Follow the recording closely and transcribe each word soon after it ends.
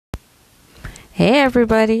Hey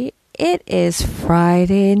everybody, it is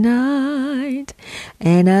Friday night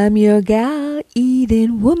and I'm your gal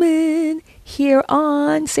eating woman here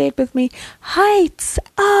on, say it with me, Heights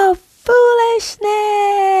of Foolishness.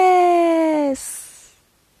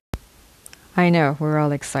 I know, we're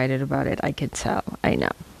all excited about it, I can tell, I know.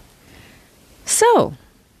 So,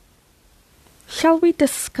 shall we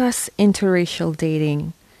discuss interracial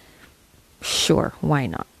dating? Sure, why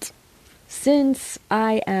not? Since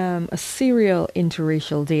I am a serial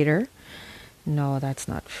interracial dater, no, that's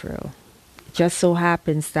not true. It just so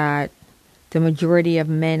happens that the majority of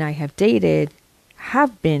men I have dated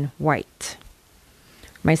have been white.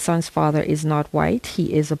 My son's father is not white,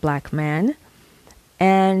 he is a black man.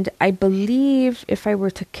 And I believe if I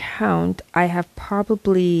were to count, I have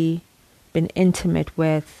probably been intimate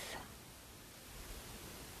with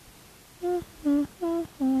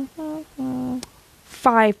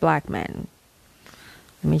 5 black men.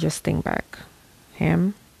 Let me just think back.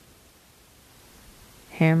 Him,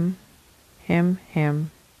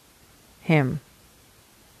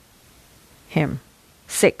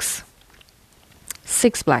 6.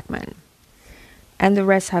 6 black men. And the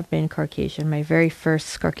rest have been Caucasian. My very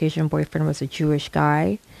first Caucasian boyfriend was a Jewish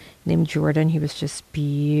guy named Jordan. He was just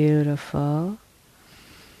beautiful.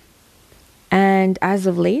 And as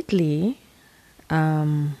of lately,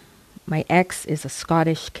 my ex is a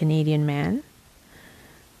Scottish Canadian man.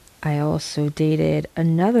 I also dated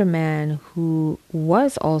another man who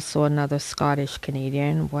was also another Scottish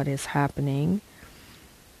Canadian. What is happening?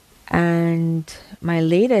 And my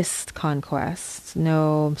latest conquest,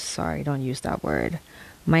 no, sorry, don't use that word.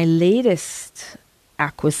 My latest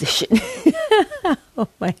acquisition. Oh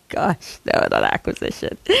my gosh, no, not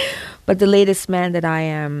acquisition. But the latest man that I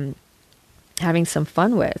am having some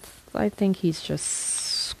fun with, I think he's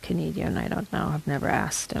just Canadian. I don't know. I've never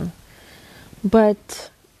asked him. But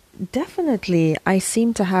definitely, I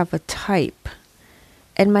seem to have a type.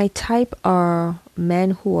 And my type are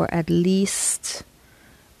men who are at least,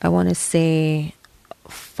 I want to say,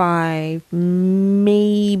 5,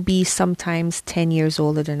 maybe sometimes 10 years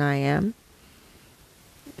older than I am.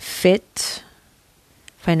 Fit,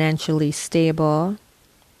 financially stable.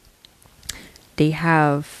 They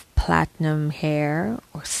have platinum hair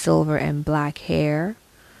or silver and black hair.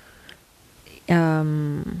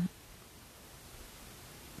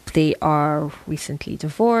 They are recently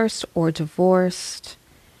divorced or divorced.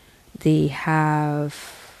 They are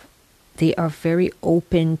very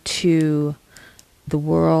open to the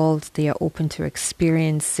world. They are open to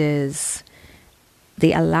experiences.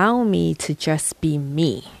 They allow me to just be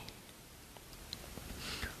me.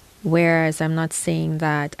 Whereas I'm not saying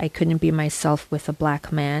that I couldn't be myself with a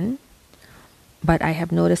black man, but I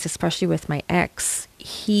have noticed, especially with my ex,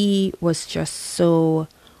 he was just so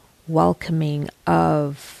welcoming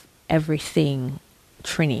of everything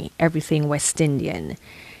Trini, everything West Indian,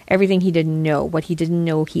 everything he didn't know. What he didn't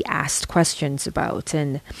know, he asked questions about,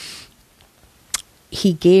 and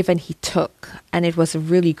he gave and he took, and it was a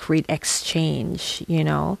really great exchange, you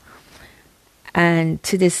know. And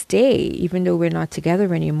to this day, even though we're not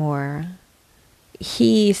together anymore,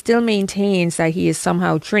 he still maintains that he is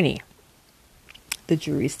somehow Trini. The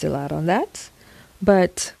jury's still out on that.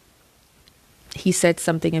 But he said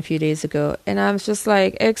something a few days ago, and I was just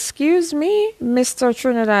like, excuse me, Mr.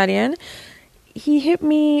 Trinidadian. He hit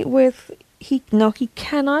me with, he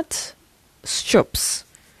cannot stroops.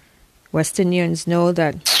 West Indians know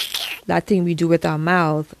that thing we do with our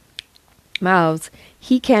mouths,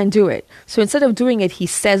 he can't do it. So instead of doing it, he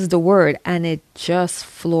says the word, and it just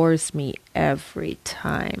floors me every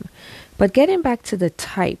time. But getting back to the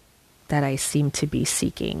type that I seem to be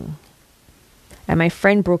seeking. And my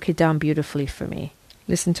friend broke it down beautifully for me.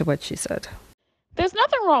 Listen to what she said. There's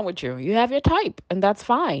nothing wrong with you. You have your type, and that's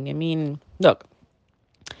fine. I mean, look,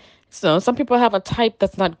 so some people have a type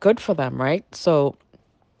that's not good for them, right? So,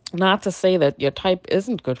 not to say that your type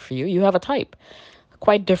isn't good for you. You have a type,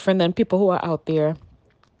 quite different than people who are out there,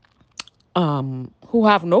 who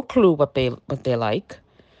have no clue what they like,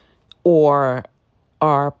 or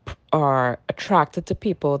are attracted to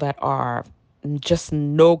people that are just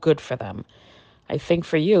no good for them. I think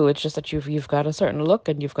for you, it's just that you've got a certain look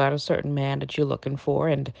and you've got a certain man that you're looking for,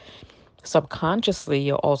 and subconsciously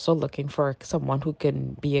you're also looking for someone who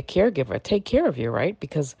can be a caregiver, take care of you, right?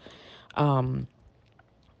 Because um,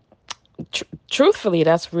 truthfully,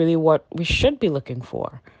 that's really what we should be looking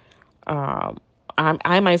for. Um,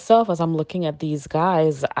 I myself, as I'm looking at these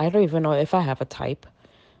guys, I don't even know if I have a type.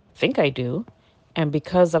 I think I do. And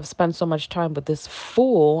because I've spent so much time with this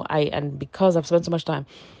fool, and because I've spent so much time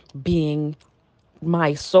being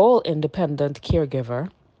my sole independent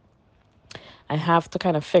caregiver, I have to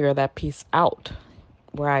kind of figure that piece out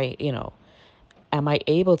where am I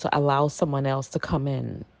able to allow someone else to come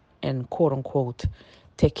in and quote unquote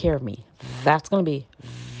take care of me? That's going to be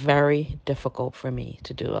very difficult for me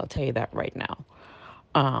to do. I'll tell you that right now.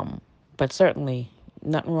 But certainly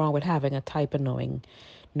nothing wrong with having a type and knowing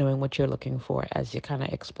what you're looking for as you kind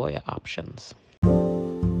of explore your options.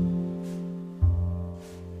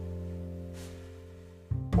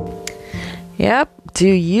 Yep. Do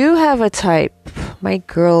you have a type? My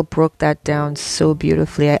girl broke that down so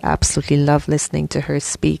beautifully. I absolutely love listening to her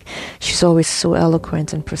speak. She's always so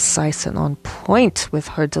eloquent and precise and on point with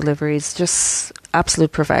her deliveries. Just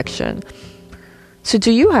absolute perfection. So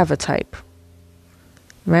do you have a type?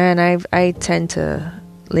 Man, I tend to,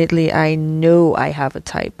 lately, I know I have a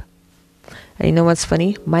type. And you know what's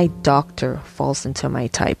funny? My doctor falls into my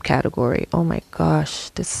type category. Oh my gosh,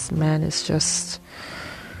 this man is just,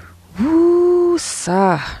 woo,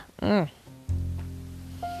 sa.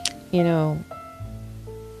 You know,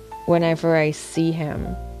 whenever I see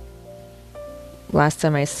him, last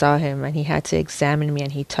time I saw him and he had to examine me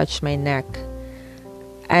and he touched my neck,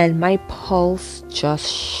 and my pulse just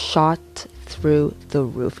shot through the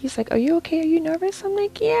roof. He's like, "Are you okay? Are you nervous?" I'm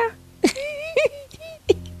like, "Yeah."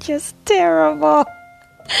 Just terrible.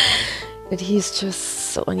 But he's just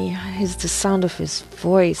so, and he has the sound of his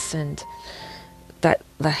voice and that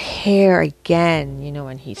the hair again, you know,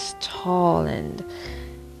 and he's tall, and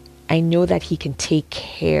I know that he can take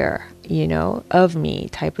care, you know, of me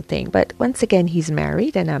type of thing. But once again, he's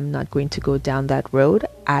married and I'm not going to go down that road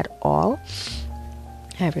at all.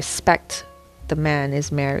 I respect the man is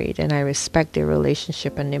married and I respect their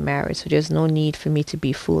relationship and their marriage. So there's no need for me to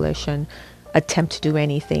be foolish and attempt to do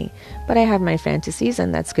anything. But I have my fantasies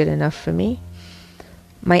and that's good enough for me.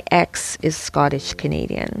 My ex is Scottish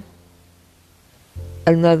Canadian.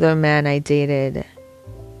 Another man I dated,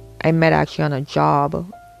 I met actually on a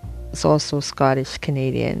job, is also Scottish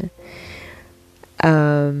Canadian.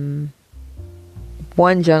 One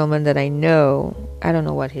gentleman that I know, I don't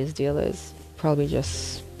know what his deal is, probably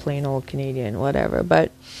just plain old Canadian, whatever, but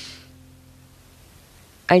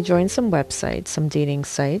I joined some websites, some dating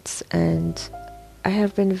sites, and I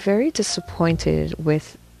have been very disappointed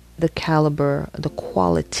with the caliber, the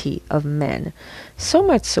quality of men. So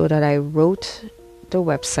much so that I wrote the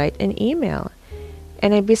website an email.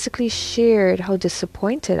 And I basically shared how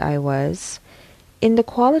disappointed I was in the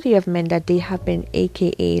quality of men that they have been,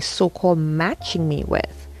 aka so-called, matching me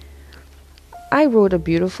with. I wrote a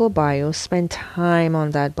beautiful bio, spent time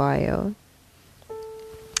on that bio,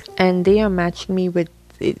 and they are matching me with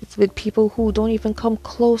people who don't even come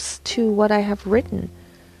close to what I have written.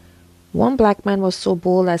 One black man was so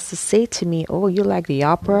bold as to say to me, "Oh, you like the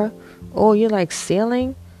opera? Oh, you like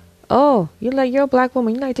sailing? Oh, you're a black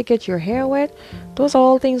woman, you like to get your hair wet? Those are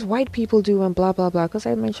all things white people do," and blah, blah, blah. Because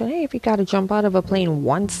I mentioned, hey, if you got to jump out of a plane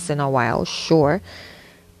once in a while, sure.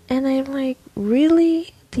 And I'm like,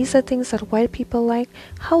 really? These are things that white people like?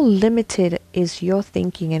 How limited is your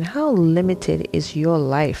thinking and how limited is your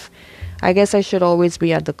life? I guess I should always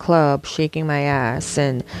be at the club shaking my ass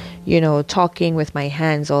and, you know, talking with my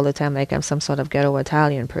hands all the time like I'm some sort of ghetto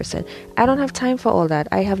Italian person. I don't have time for all that.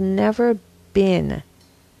 I have never been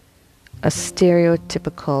a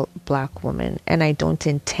stereotypical black woman, and I don't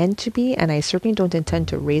intend to be, and I certainly don't intend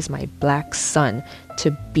to raise my black son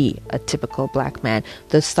to be a typical black man.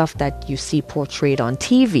 The stuff that you see portrayed on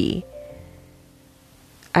TV,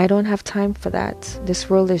 I don't have time for that. This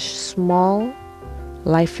world is small,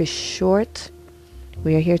 life is short.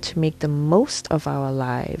 We are here to make the most of our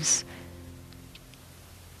lives.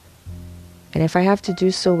 And if I have to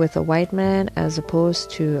do so with a white man as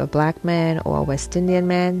opposed to a black man or a West Indian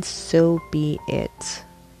man, so be it.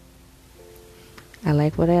 I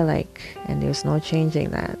like what I like, and there's no changing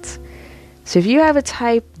that. So if you have a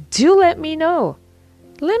type, do let me know.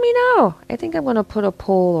 Let me know. I think I'm going to put a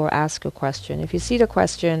poll or ask a question. If you see the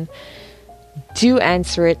question, do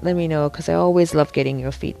answer it. Let me know, because I always love getting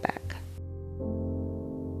your feedback.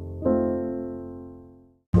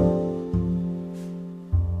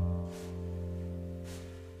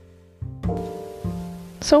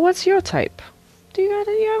 So what's your type? Do you have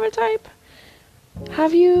a type?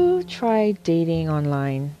 Have you tried dating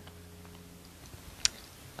online?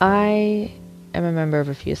 I am a member of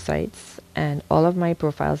a few sites and all of my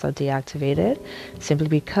profiles are deactivated simply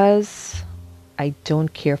because I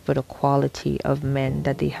don't care for the quality of men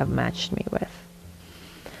that they have matched me with.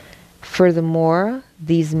 Furthermore,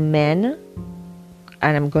 these men,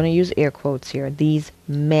 and I'm going to use air quotes here, these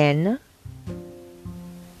men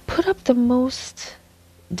put up the most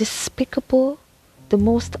despicable, the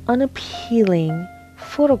most unappealing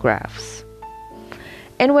photographs.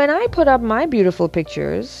 And when I put up my beautiful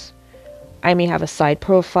pictures, I may have a side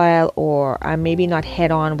profile or I'm maybe not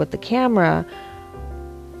head on with the camera.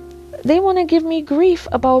 They want to give me grief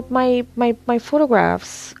about my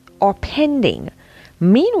photographs or pending.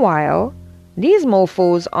 Meanwhile, these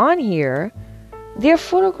mofos on here, their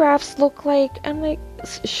photographs look like, I'm like,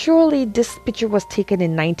 surely this picture was taken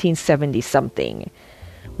in 1970 something.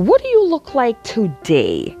 What do you look like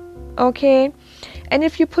today? Okay? And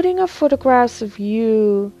if you're putting up photographs of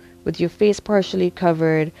you with your face partially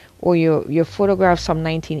covered or your photographs from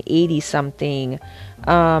 1980 something,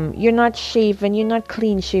 you're not shaven, you're not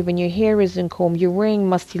clean shaven, your hair isn't combed, you're wearing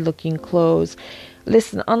musty looking clothes.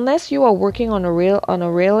 Listen, unless you are working on a rail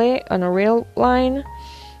line,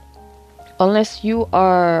 unless you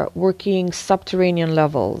are working subterranean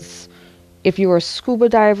levels, if you're a scuba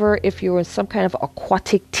diver, if you're in some kind of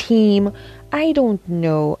aquatic team, I don't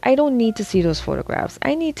know. I don't need to see those photographs.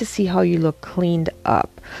 I need to see how you look cleaned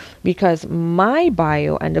up. Because my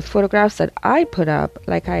bio and the photographs that I put up,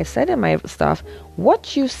 like I said in my stuff,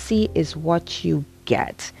 what you see is what you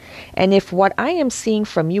get. And if what I am seeing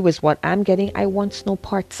from you is what I'm getting, I want no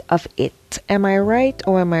parts of it. Am I right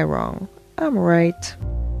or am I wrong? I'm right.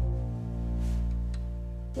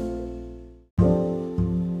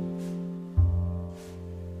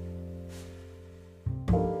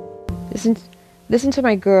 Listen to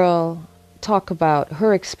my girl talk about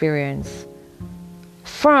her experience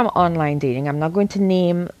from online dating. I'm not going to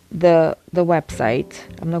name the website.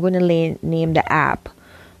 I'm not going to name the app,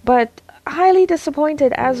 but highly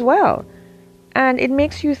disappointed as well. And it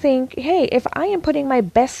makes you think, hey, if I am putting my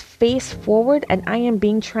best face forward and I am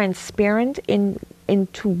being transparent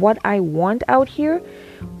into what I want out here,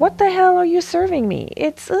 what the hell are you serving me?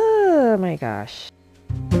 It's, oh my gosh.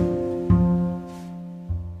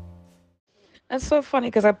 That's so funny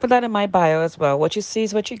because I put that in my bio as well. What you see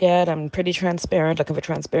is what you get. I'm pretty transparent, looking for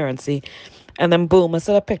transparency. And then boom,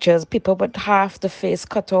 instead of pictures, people with half the face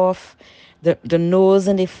cut off, the nose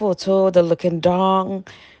in the photo, the looking down,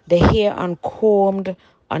 the hair uncombed,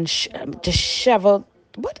 disheveled.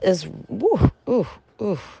 What is, ooh, ooh,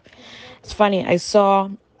 ooh. It's funny. I saw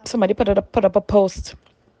somebody put up a post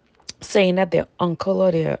saying that their uncle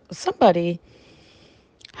or their somebody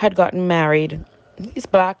had gotten married. He's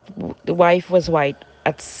black, the wife was white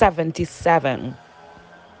at 77.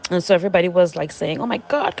 And so everybody was like saying, oh my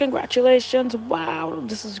God, congratulations. Wow,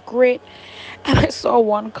 this is great. And I saw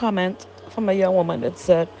one comment from a young woman that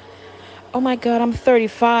said, oh my God, I'm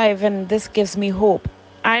 35 and this gives me hope.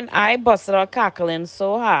 And I busted out cackling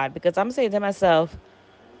so hard because I'm saying to myself,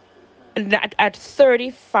 that at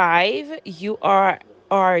 35, you are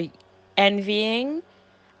envying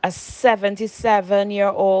a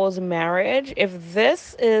 77-year-old's marriage. If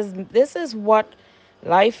this is what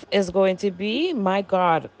life is going to be, my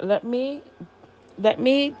God, let me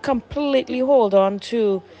completely hold on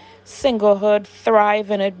to singlehood, thrive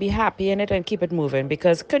in it, be happy in it, and keep it moving.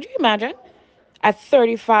 Because could you imagine at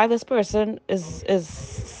 35 this person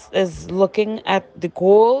is looking at the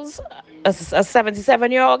goals, a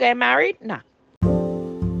 77-year-old getting married? Nah.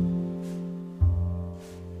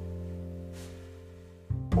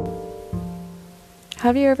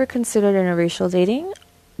 Have you ever considered interracial dating?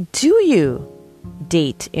 Do you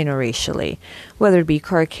date interracially? Whether it be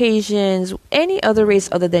Caucasians, any other race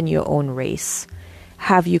other than your own race.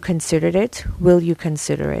 Have you considered it? Will you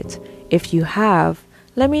consider it? If you have,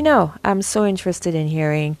 let me know. I'm so interested in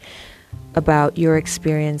hearing about your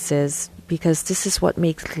experiences because this is what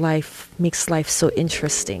makes life so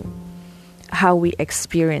interesting. How we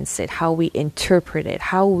experience it, how we interpret it,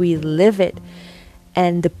 how we live it,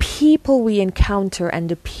 and the people we encounter and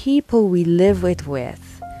the people we live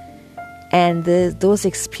with, and those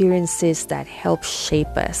experiences that help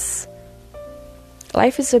shape us.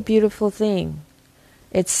 Life is a beautiful thing.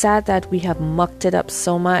 It's sad that we have mucked it up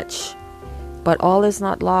so much, but all is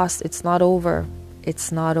not lost. It's not over.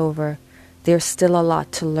 It's not over. There's still a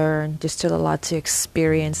lot to learn. There's still a lot to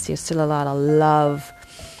experience. There's still a lot of love.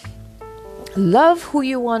 Love who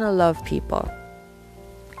you want to love, people.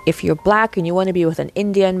 If you're black and you want to be with an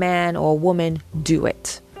Indian man or woman, do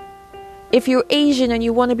it. If you're Asian and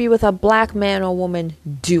you want to be with a black man or woman,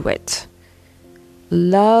 do it.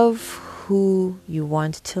 Love who you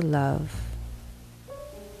want to love.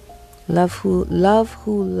 Love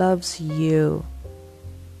who loves you.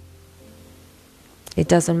 It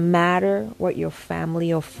doesn't matter what your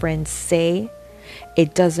family or friends say.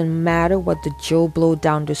 It doesn't matter what the Joe Blow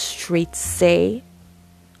down the street say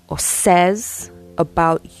or says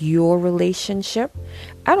about your relationship.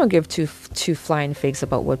 I don't give two flying figs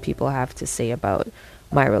about what people have to say about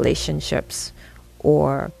my relationships.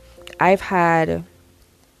 Or I've had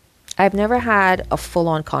I've never had a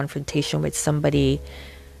full-on confrontation with somebody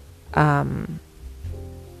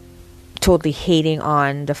totally hating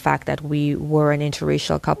on the fact that we were an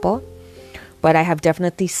interracial couple. But I have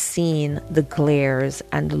definitely seen the glares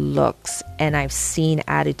and the looks, and I've seen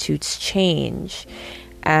attitudes change.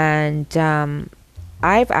 And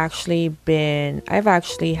I've actually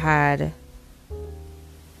had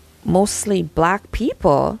mostly black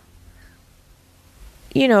people,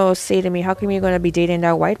 say to me, how come you're going to be dating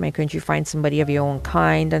that white man? Couldn't you find somebody of your own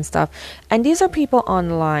kind and stuff? And these are people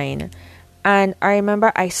online. And I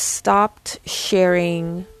remember I stopped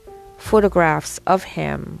sharing photographs of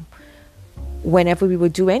him whenever we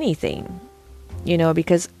would do anything,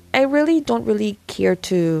 because I really don't really care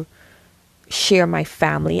to share my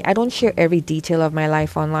family. I don't share every detail of my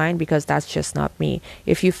life online because that's just not me.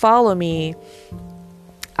 If you follow me,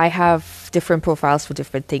 I have different profiles for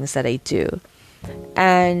different things that I do.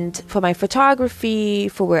 And for my photography,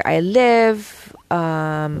 for where I live,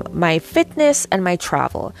 my fitness and my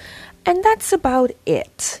travel. And that's about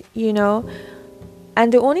it,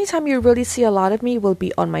 And the only time you really see a lot of me will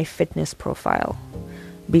be on my fitness profile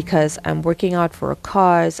because I'm working out for a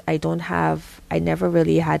cause. I never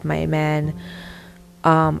really had my man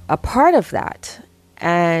a part of that.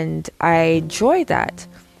 And I enjoy that.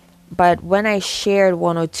 But when I shared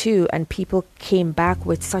 102 and people came back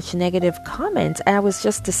with such negative comments, I was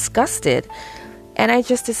just disgusted. And I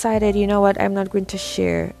just decided, you know what, I'm not going to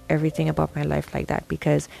share everything about my life like that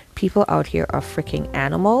because people out here are freaking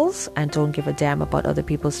animals and don't give a damn about other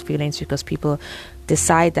people's feelings because people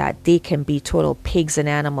decide that they can be total pigs and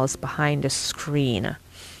animals behind the screen.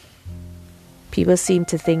 People seem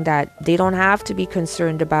to think that they don't have to be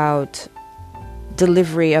concerned about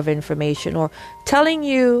delivery of information or giving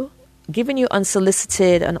you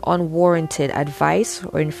unsolicited and unwarranted advice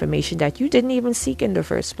or information that you didn't even seek in the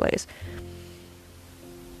first place.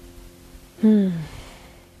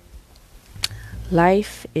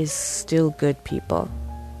 Life is still good, people.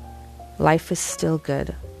 Life is still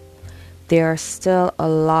good. There are still a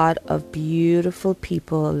lot of beautiful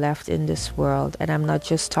people left in this world. And I'm not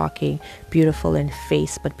just talking beautiful in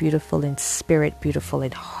face, but beautiful in spirit, beautiful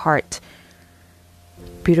in heart,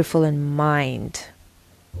 beautiful in mind.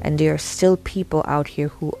 And there are still people out here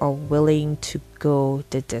who are willing to go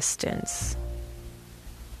the distance.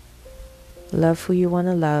 Love who you want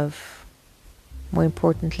to love. More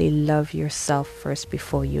importantly, love yourself first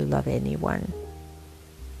before you love anyone.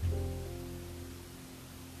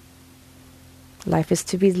 Life is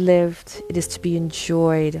to be lived. It is to be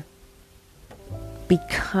enjoyed. Be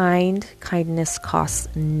kind. Kindness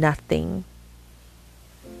costs nothing.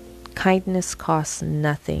 Kindness costs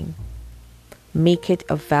nothing. Make it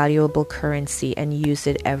a valuable currency and use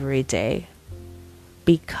it every day.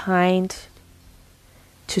 Be kind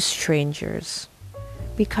to strangers.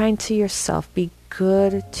 Be kind to yourself. Be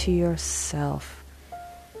good to yourself.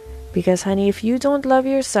 Because, honey, if you don't love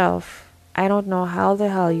yourself, I don't know how the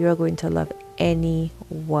hell you are going to love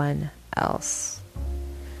anyone else.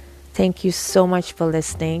 Thank you so much for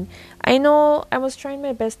listening. I know I was trying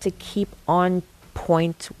my best to keep on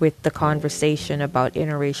point with the conversation about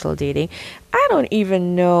interracial dating. I don't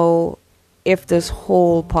even know if this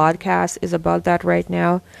whole podcast is about that right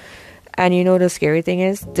now. And the scary thing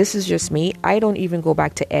is, this is just me. I don't even go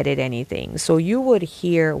back to edit anything. So you would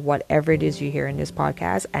hear whatever it is you hear in this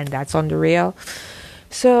podcast, and that's on the real.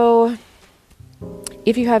 So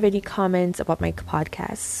if you have any comments about my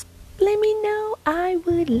podcast, let me know. I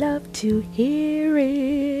would love to hear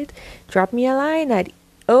it. Drop me a line at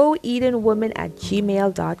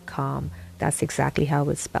ooedenwoman@gmail.com. That's exactly how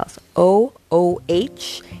it spells.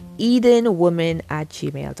 OOH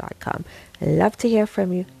EdenWoman@gmail.com. Love to hear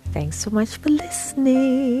from you. Thanks so much for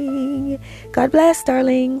listening. God bless,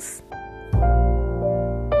 darlings.